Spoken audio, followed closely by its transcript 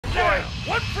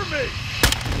One for me!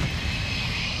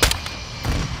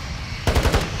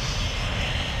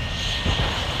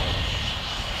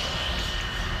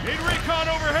 Need recon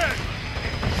overhead!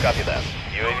 Copy that.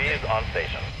 UAV is on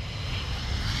station.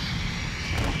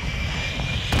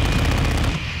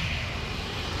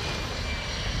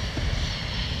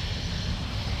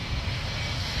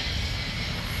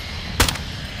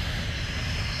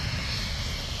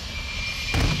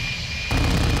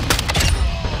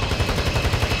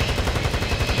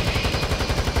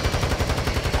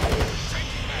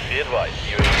 Be advised,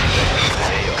 UAV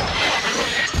is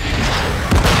AO.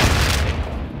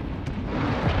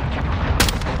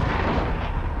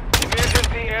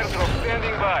 Emergency airdrop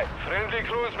standing by. Friendly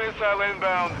cruise missile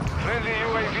inbound. Friendly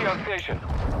UAV on station.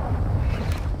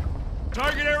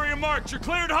 Target area marked. You're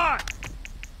cleared hot.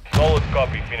 Solid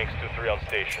copy, Phoenix 2-3 on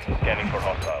station. Scanning for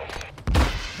hostiles.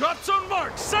 Drop zone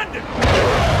marked. Send it.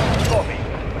 Copy.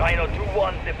 Rhino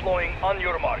 2-1 deploying on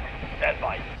your mark. Stand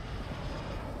by.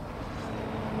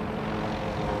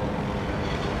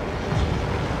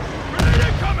 Grenade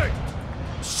incoming.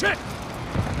 Shit.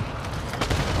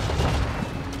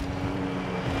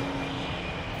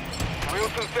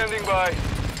 Wilson standing by.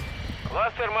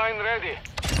 Cluster mine ready.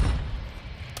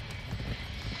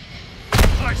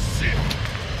 I see it.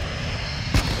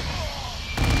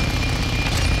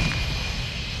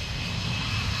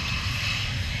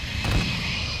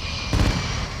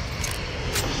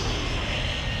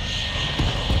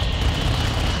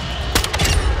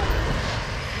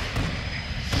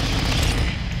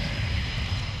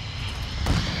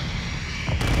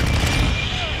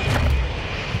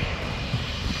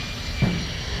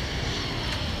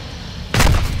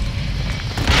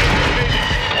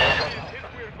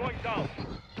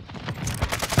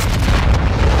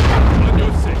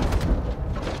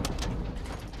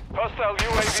 Hostile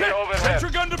UAV Shit! overhead. Sentry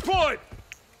gun deployed!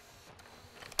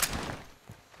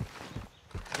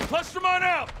 Cluster mine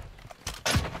out!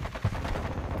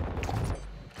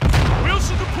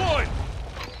 Wilson deployed!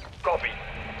 Copy.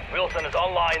 Wilson is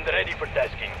online, ready for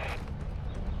tasking.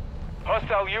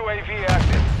 Hostile UAV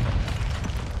active.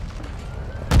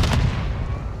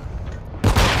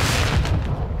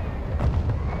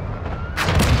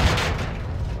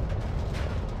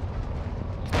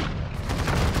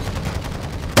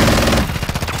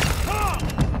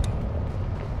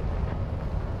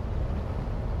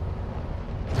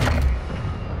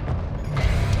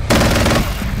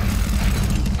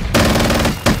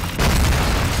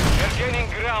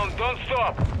 Don't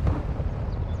stop!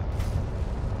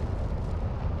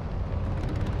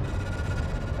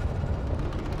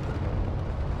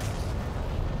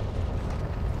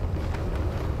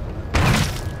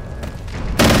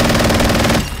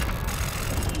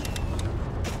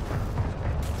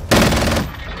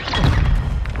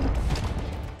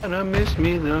 And I miss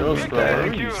me though. Ghost, bro, where are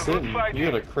Thank you you. sitting? Good fight. You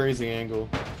got a crazy angle.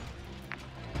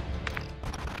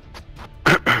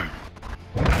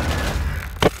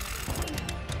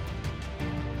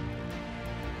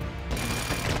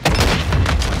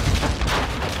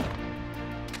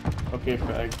 Okay,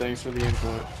 Fag, thanks for the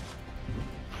input.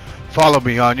 Follow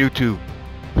me on YouTube.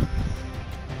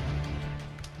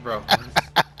 Bro.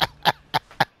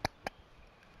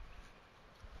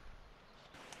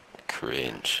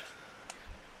 Cringe.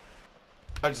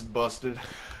 I just busted.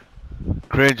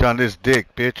 Cringe on this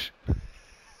dick, bitch.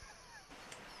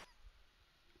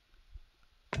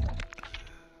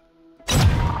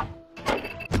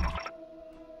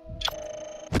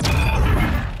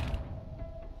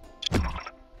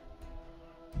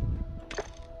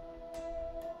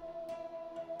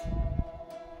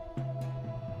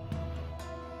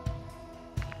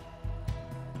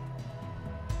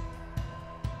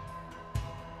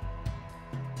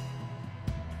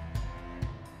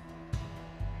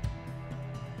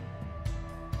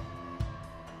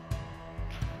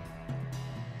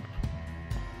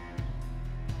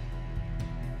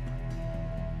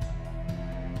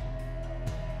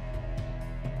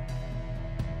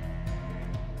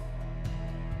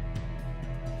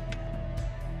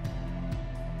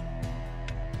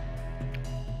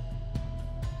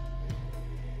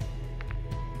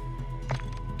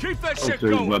 Keep that I'm shit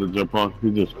serious going! about to jump on. He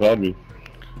just called me.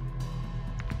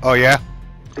 Oh yeah?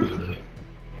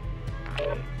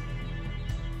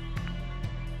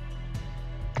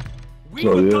 We So,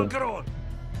 will yeah. dunk it on!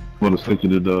 Want to take you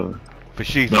to the...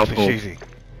 Fashizi, Mouthful. Fashizi.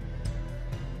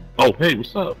 Oh, hey,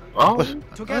 what's up? Oh,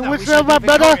 Together, what's we up, shall my be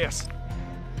brother? victorious.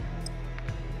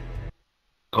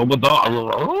 oh my dog.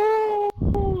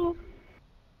 Oh.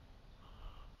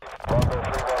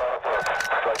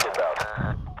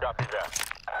 Copy that.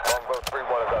 Longbow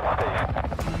 3-1 is on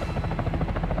station.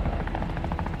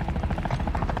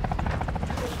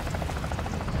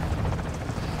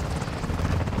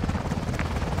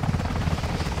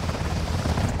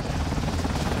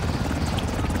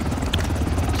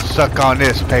 Suck on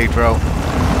this, Pedro.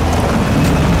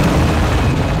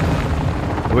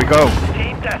 Here we go.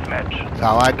 Team deathmatch. That's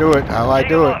how I do it. How I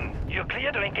do it. You're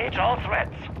clear to engage all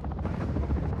threats.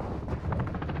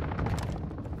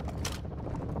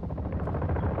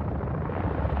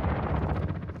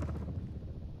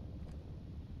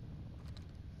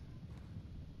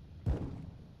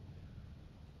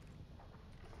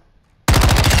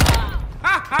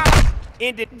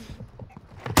 Ended.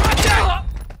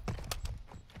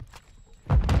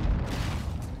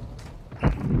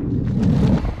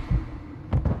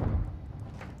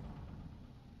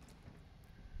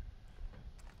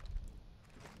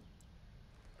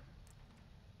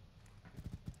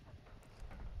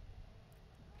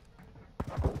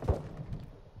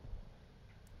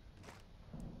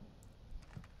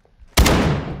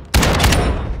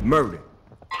 Murder.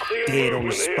 Dead on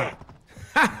the spot.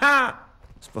 Ha ha!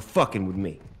 It's for fucking with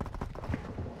me.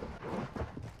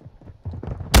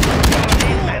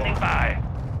 Standing by.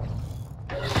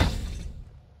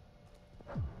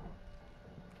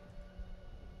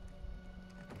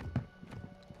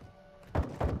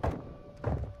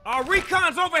 Our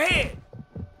recon's overhead!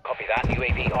 Copy that.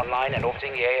 UAV online and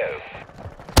orbiting the AO.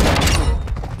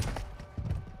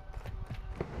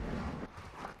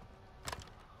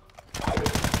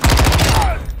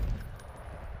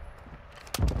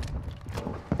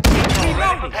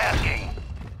 Reloading! Tasking.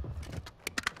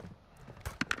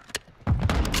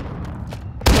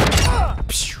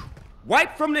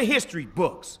 Wipe from the history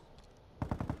books.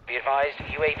 Be advised,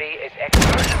 UAV is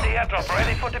emergency airdrop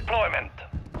ready for deployment.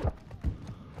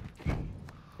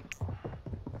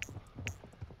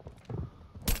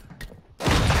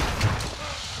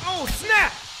 Oh,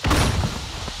 snap!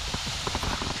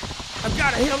 I've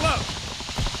got to heal up.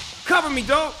 Cover me,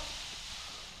 dog.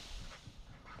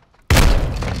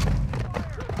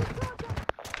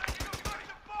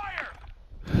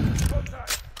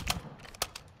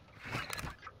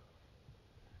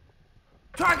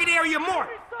 Target area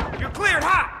marked. You're cleared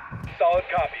hot. Solid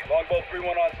copy. Longbow 3-1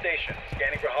 on station.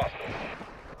 Scanning for hostiles.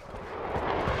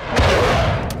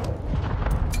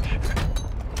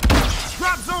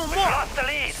 Drop zone marked. Lost the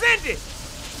lead. Send it.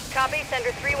 Copy,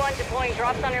 sender 3-1 deploying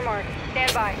drops on your mark.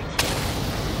 Stand by.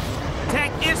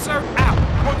 Tank insert out.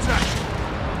 What's that?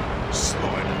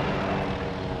 Slider.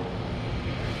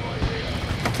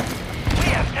 We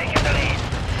have taken the lead.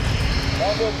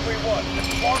 Longbow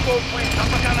 3-1. Longbow 3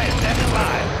 propaganda is standing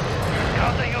by.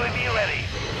 Counter UAV ready.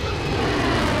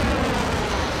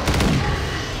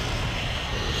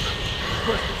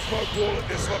 Question smoke wall at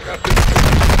this lock up.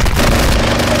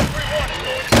 Longbow 3-1 is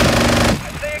going down. I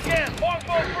say again,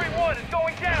 Longbow 3-1 is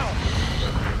going down.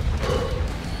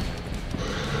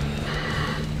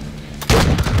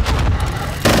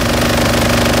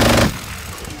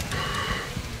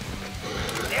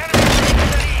 The enemy is taking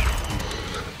the lead.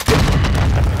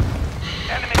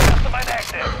 Enemy customize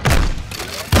active.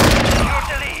 Secure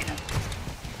the lead.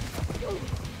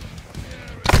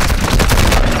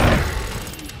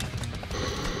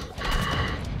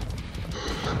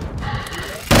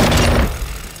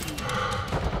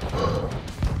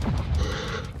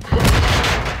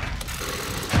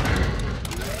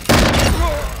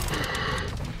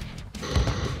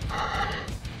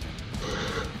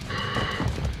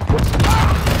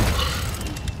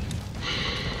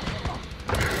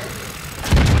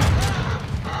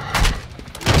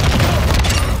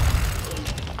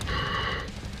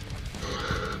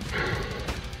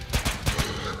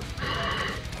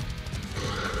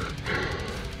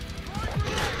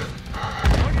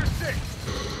 On your six.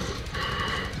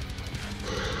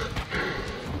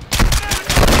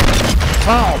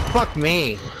 Oh, fuck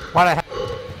me. Why'd I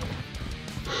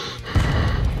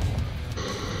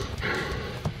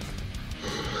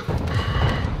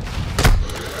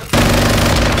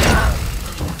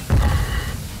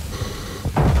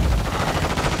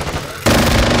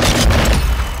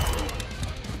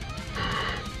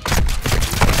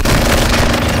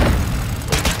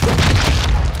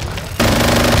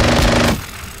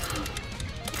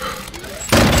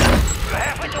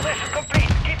Halfway to mission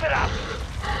complete. Keep it up.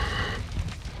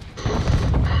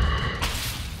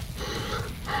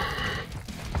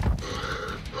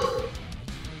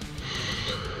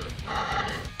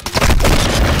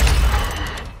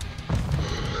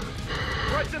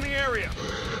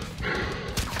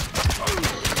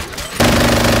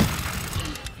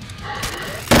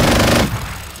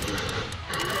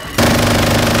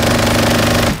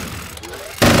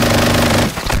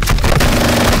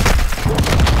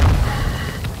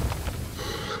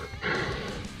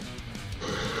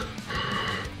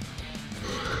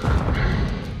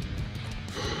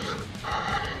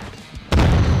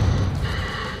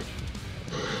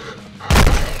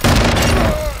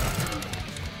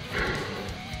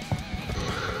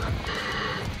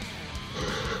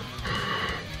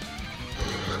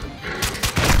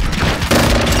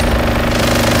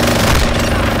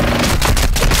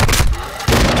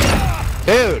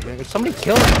 Somebody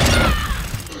kill him.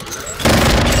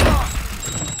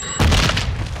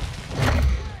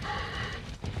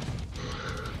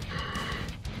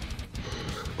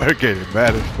 They're getting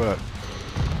mad as fuck.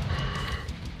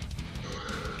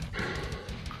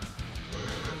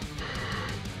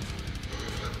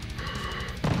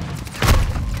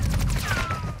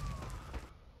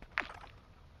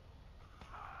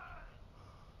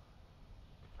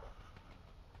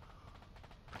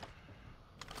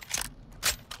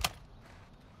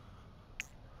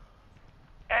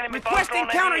 Enemy Requesting bomb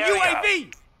drone counter in the area.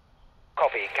 UAV!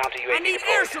 Copy, counter UAV I need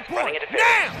deployed. air support! Running interference.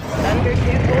 Now! Thunder 2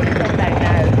 forces out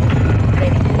now.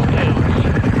 Ready to engage.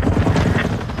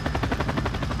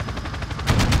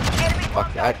 Enemy Fuck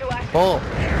bomb that. drone to active. Bull.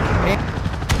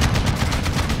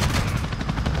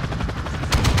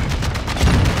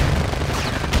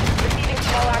 Receiving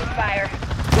small arms fire.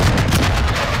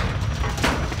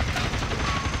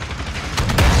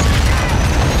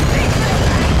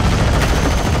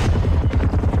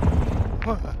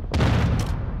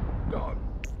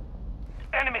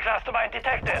 Enemy cluster mine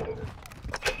detected.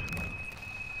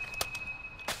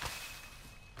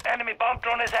 Enemy bomb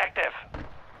drone is active.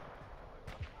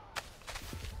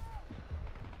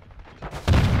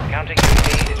 Counter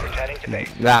UAV is returning to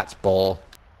base. That's bull.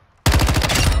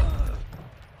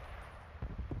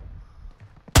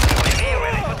 UAV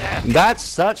ready for test. That's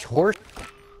such horse.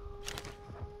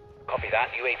 Copy that.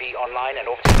 UAV online and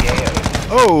over to the AO.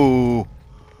 Oh!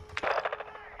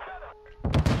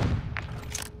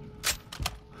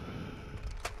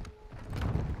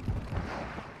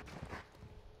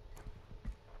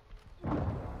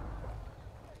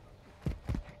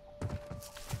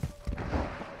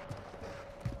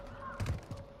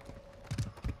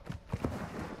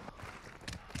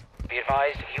 Be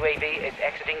advised, UAV is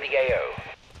exiting the AO.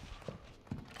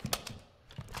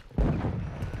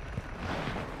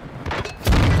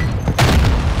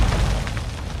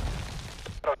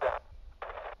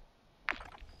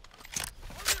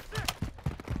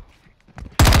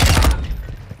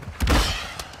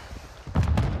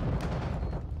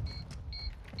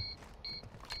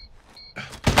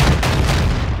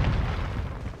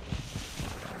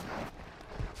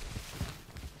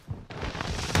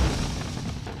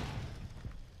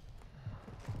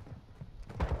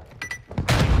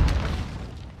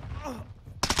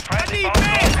 Friendly bomb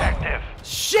drone is active.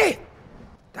 Shit!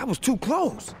 That was too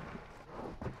close.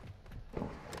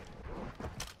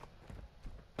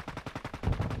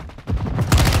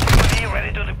 UAV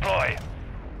ready to deploy.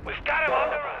 We've got him on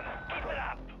the run. Keep it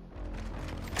up.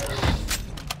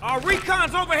 Our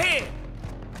recon's overhead!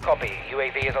 Copy.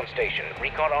 UAV is on station.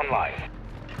 Recon online.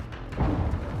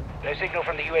 No signal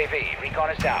from the UAV. Recon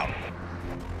is down.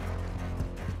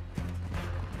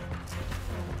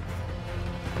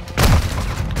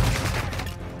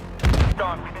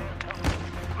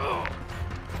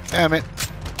 Damn it.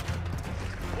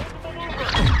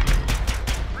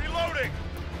 Reloading!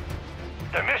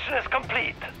 The mission is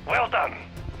complete. Well done.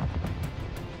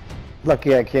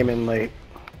 Lucky I came in late.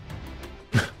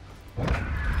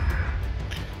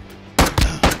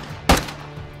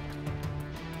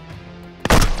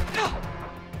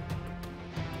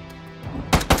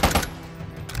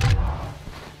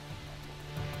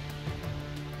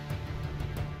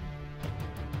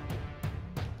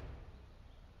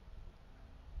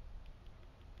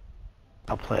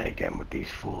 I'll play again with these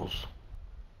fools.